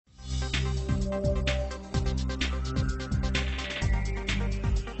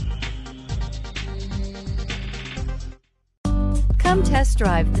Come test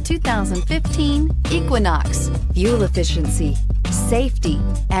drive the 2015 Equinox. Fuel efficiency, safety,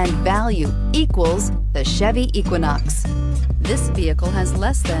 and value equals the Chevy Equinox. This vehicle has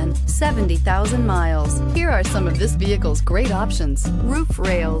less than 70,000 miles. Here are some of this vehicle's great options: roof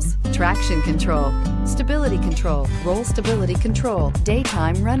rails, traction control, stability control, roll stability control,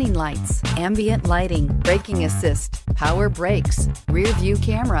 daytime running lights, ambient lighting, braking assist, power brakes, rear view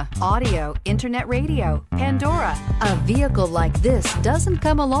camera, audio, internet radio, Pandora. A vehicle like this doesn't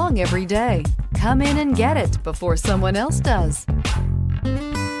come along every day. Come in and get it before someone else does.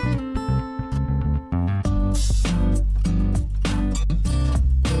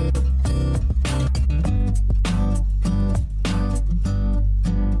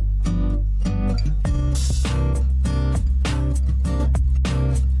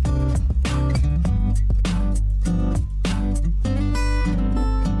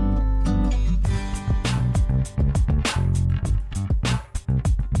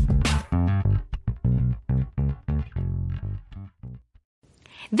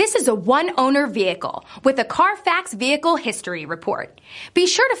 This is a one-owner vehicle with a CARFAX Vehicle History Report. Be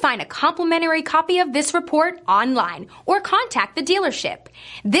sure to find a complimentary copy of this report online or contact the dealership.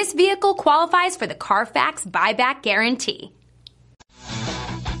 This vehicle qualifies for the CARFAX Buyback Guarantee.